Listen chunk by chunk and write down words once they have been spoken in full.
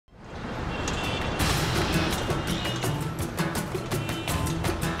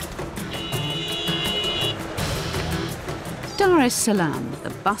Dar es Salaam,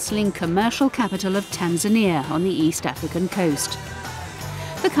 the bustling commercial capital of Tanzania on the East African coast.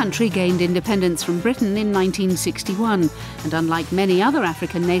 The country gained independence from Britain in 1961 and, unlike many other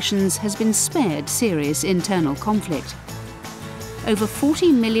African nations, has been spared serious internal conflict. Over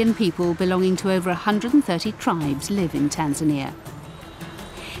 40 million people belonging to over 130 tribes live in Tanzania.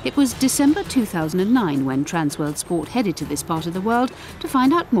 It was December 2009 when Transworld Sport headed to this part of the world to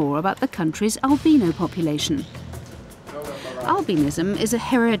find out more about the country's albino population. Albinism is a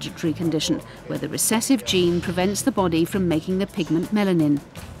hereditary condition where the recessive gene prevents the body from making the pigment melanin.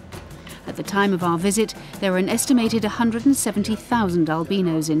 At the time of our visit, there were an estimated 170,000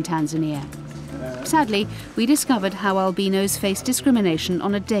 albinos in Tanzania. Sadly, we discovered how albinos face discrimination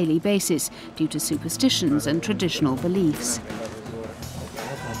on a daily basis due to superstitions and traditional beliefs.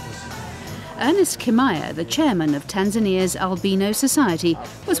 Ernest Kimaya, the chairman of Tanzania's Albino Society,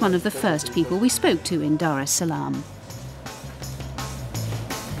 was one of the first people we spoke to in Dar es Salaam.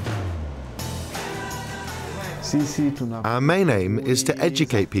 Our main aim is to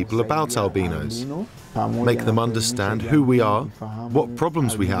educate people about albinos, make them understand who we are, what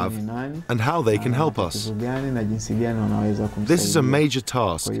problems we have, and how they can help us. This is a major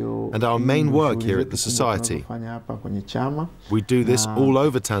task and our main work here at the Society. We do this all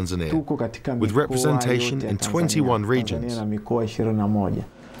over Tanzania, with representation in 21 regions.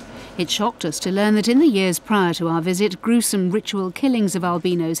 It shocked us to learn that in the years prior to our visit, gruesome ritual killings of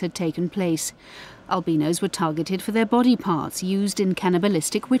albinos had taken place. Albinos were targeted for their body parts used in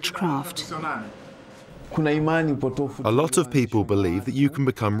cannibalistic witchcraft. A lot of people believe that you can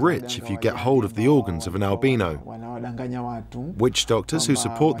become rich if you get hold of the organs of an albino. Witch doctors who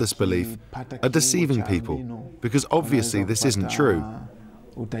support this belief are deceiving people, because obviously this isn't true.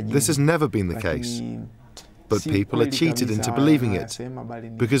 This has never been the case. But people are cheated into believing it,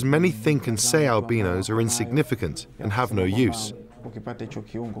 because many think and say albinos are insignificant and have no use.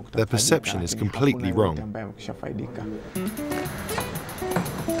 Their perception is completely wrong.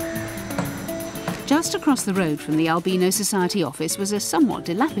 Just across the road from the Albino Society office was a somewhat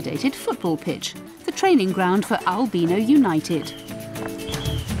dilapidated football pitch, the training ground for Albino United.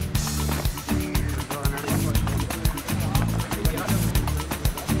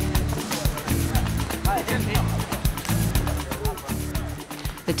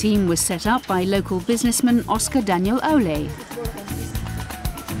 The team was set up by local businessman Oscar Daniel Ole.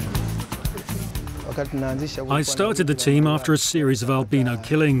 I started the team after a series of albino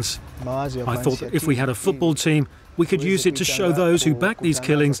killings. I thought that if we had a football team, we could use it to show those who back these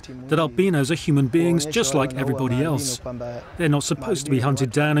killings that albinos are human beings just like everybody else. They're not supposed to be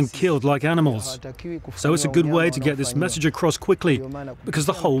hunted down and killed like animals. So it's a good way to get this message across quickly, because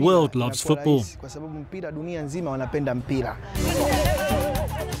the whole world loves football.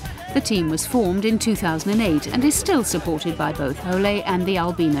 The team was formed in 2008 and is still supported by both Ole and the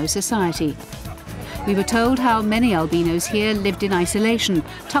Albino Society. We were told how many albinos here lived in isolation,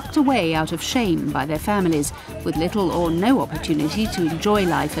 tucked away out of shame by their families, with little or no opportunity to enjoy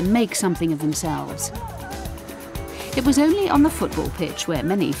life and make something of themselves. It was only on the football pitch where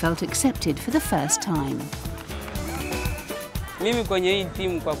many felt accepted for the first time.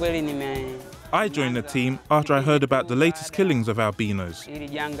 I joined the team after I heard about the latest killings of albinos.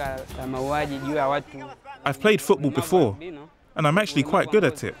 I've played football before, and I'm actually quite good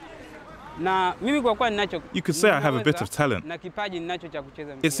at it. You could say I have a bit of talent.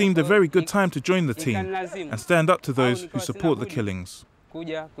 It seemed a very good time to join the team and stand up to those who support the killings.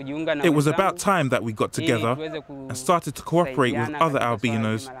 It was about time that we got together and started to cooperate with other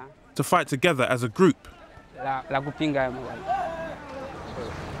albinos to fight together as a group.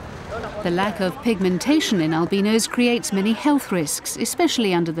 The lack of pigmentation in albinos creates many health risks,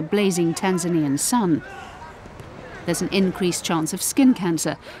 especially under the blazing Tanzanian sun. There's an increased chance of skin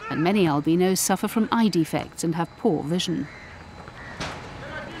cancer, and many albinos suffer from eye defects and have poor vision.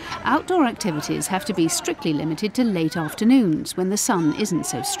 Outdoor activities have to be strictly limited to late afternoons when the sun isn't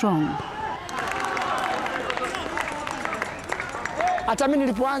so strong.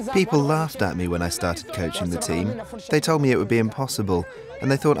 People laughed at me when I started coaching the team. They told me it would be impossible,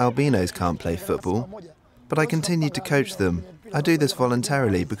 and they thought albinos can't play football. But I continued to coach them. I do this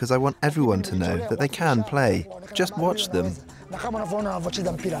voluntarily because I want everyone to know that they can play. Just watch them.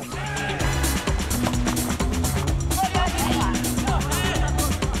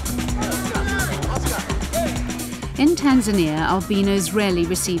 In Tanzania, albinos rarely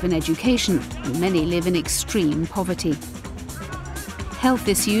receive an education, and many live in extreme poverty. Health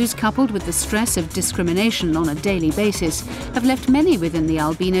issues, coupled with the stress of discrimination on a daily basis, have left many within the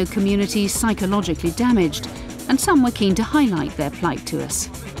albino community psychologically damaged, and some were keen to highlight their plight to us.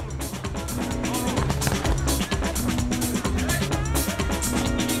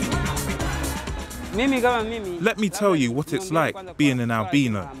 Let me tell you what it's like being an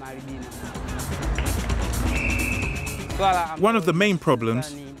albino. One of the main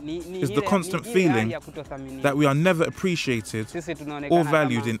problems is the constant feeling that we are never appreciated or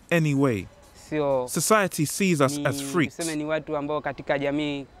valued in any way. Society sees us as freaks.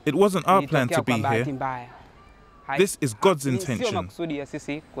 It wasn't our plan to be here. This is God's intention.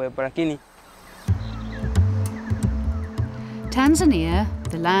 Tanzania,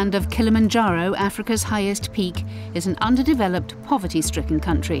 the land of Kilimanjaro, Africa's highest peak, is an underdeveloped, poverty-stricken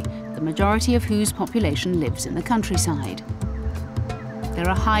country, the majority of whose population lives in the countryside. There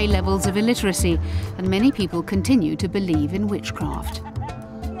are high levels of illiteracy, and many people continue to believe in witchcraft.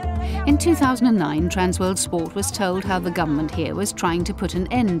 In 2009, Transworld Sport was told how the government here was trying to put an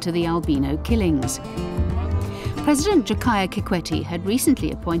end to the albino killings. President Jakaya Kikwete had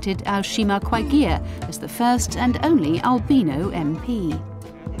recently appointed Alshima Kwaigia as the first and only albino MP.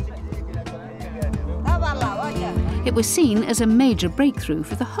 It was seen as a major breakthrough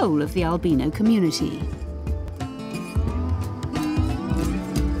for the whole of the albino community.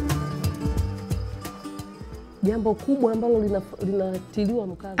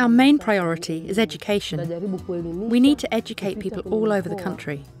 Our main priority is education. We need to educate people all over the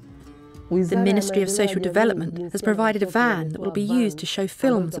country. The Ministry of Social Development has provided a van that will be used to show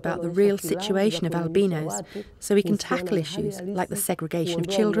films about the real situation of albinos, so we can tackle issues like the segregation of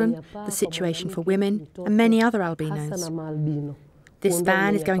children, the situation for women, and many other albinos. This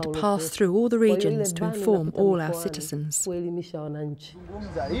van is going to pass through all the regions to inform all our citizens. We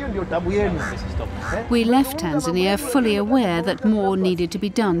left Tanzania fully aware that more needed to be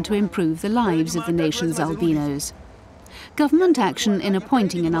done to improve the lives of the nation's albinos. Government action in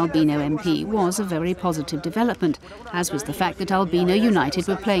appointing an albino MP was a very positive development, as was the fact that Albino United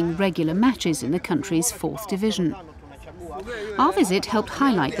were playing regular matches in the country's 4th division. Our visit helped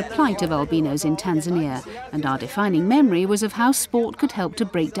highlight the plight of albinos in Tanzania, and our defining memory was of how sport could help to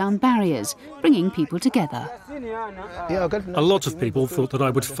break down barriers, bringing people together. A lot of people thought that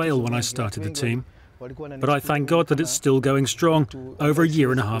I would fail when I started the team, but I thank God that it's still going strong over a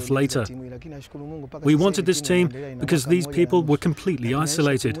year and a half later. We wanted this team because these people were completely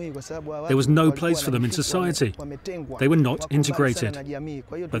isolated. There was no place for them in society. They were not integrated.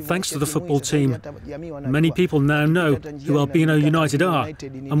 But thanks to the football team, many people now know who Albino United are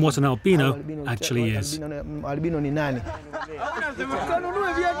and what an albino actually is.